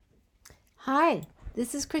Hi,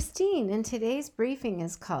 this is Christine, and today's briefing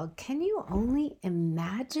is called Can You Only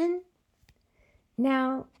Imagine?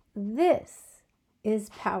 Now, this is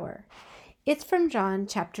power. It's from John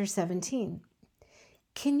chapter 17.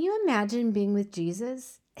 Can you imagine being with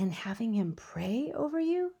Jesus and having him pray over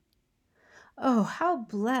you? Oh, how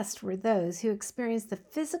blessed were those who experienced the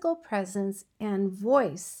physical presence and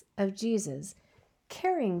voice of Jesus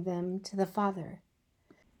carrying them to the Father.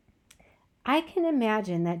 I can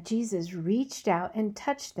imagine that Jesus reached out and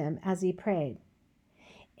touched them as he prayed.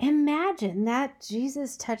 Imagine that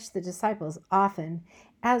Jesus touched the disciples often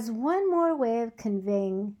as one more way of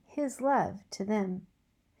conveying his love to them.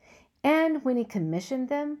 And when he commissioned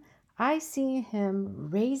them, I see him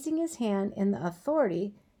raising his hand in the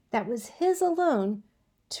authority that was his alone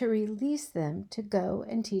to release them to go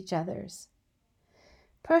and teach others.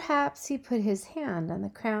 Perhaps he put his hand on the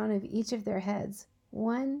crown of each of their heads,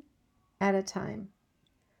 one at a time.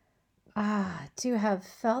 To have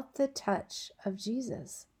felt the touch of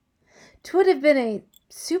Jesus. 'Twould have been a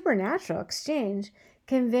supernatural exchange,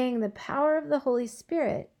 conveying the power of the Holy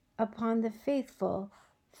Spirit upon the faithful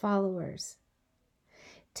followers.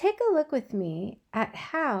 Take a look with me at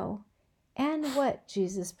how and what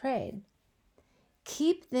Jesus prayed.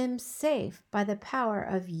 Keep them safe by the power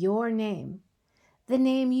of your name, the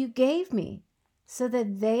name you gave me, so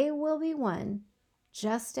that they will be one,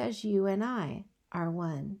 just as you and I are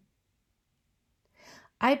one.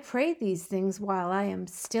 I pray these things while I am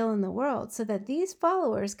still in the world, so that these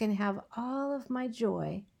followers can have all of my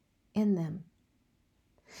joy in them.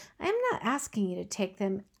 I am not asking you to take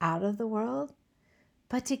them out of the world,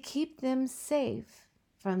 but to keep them safe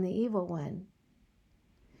from the evil one.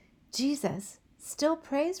 Jesus still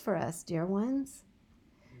prays for us, dear ones.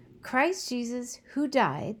 Christ Jesus, who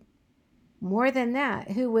died, more than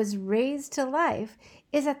that, who was raised to life,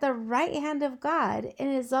 is at the right hand of God and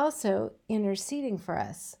is also interceding for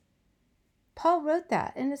us. Paul wrote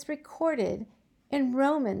that, and it's recorded in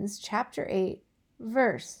Romans chapter 8,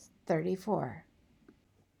 verse 34.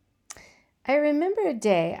 I remember a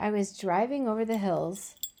day I was driving over the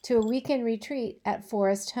hills to a weekend retreat at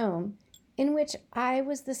Forest Home, in which I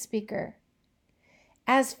was the speaker.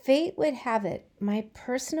 As fate would have it, my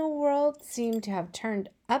personal world seemed to have turned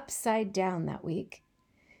upside down that week.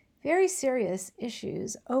 Very serious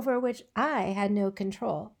issues over which I had no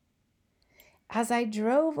control. As I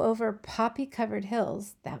drove over poppy-covered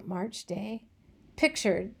hills that March day,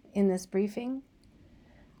 pictured in this briefing,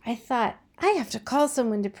 I thought, I have to call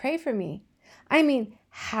someone to pray for me. I mean,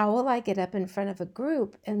 how will I get up in front of a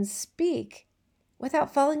group and speak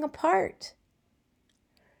without falling apart?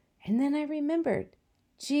 And then I remembered,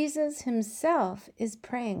 Jesus himself is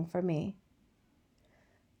praying for me.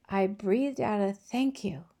 I breathed out a thank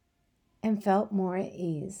you and felt more at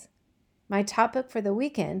ease. My topic for the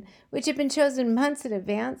weekend, which had been chosen months in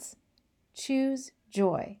advance, choose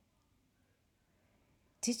joy.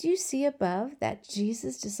 Did you see above that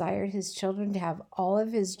Jesus desired his children to have all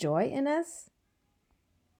of his joy in us?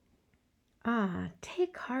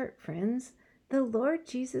 Take heart, friends. The Lord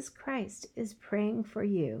Jesus Christ is praying for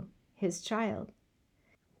you, his child.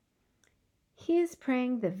 He is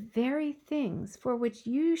praying the very things for which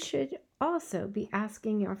you should also be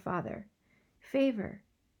asking your Father: favor,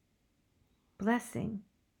 blessing,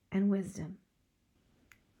 and wisdom.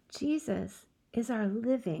 Jesus is our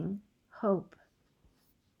living hope.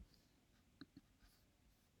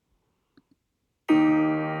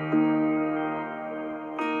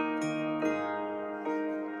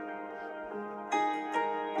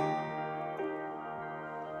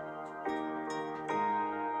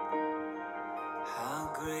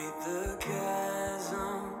 How great the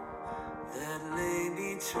chasm that lay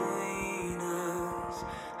between us,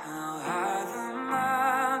 how high the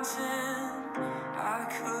mountain I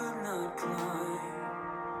could not climb.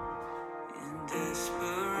 In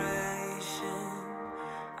desperation,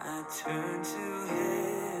 I turned to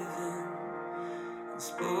heaven and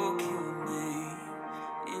spoke your name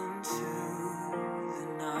into the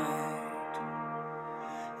night.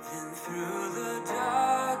 Then through the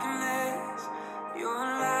darkness, your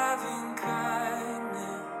loving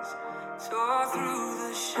kindness tore through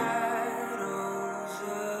the shadows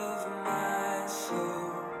of my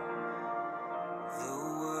soul. The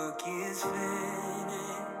work is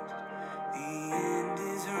finished, the end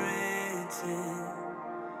is written.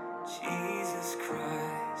 Jesus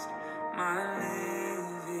Christ, my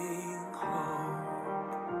living hope.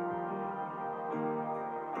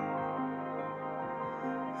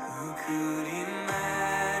 Who could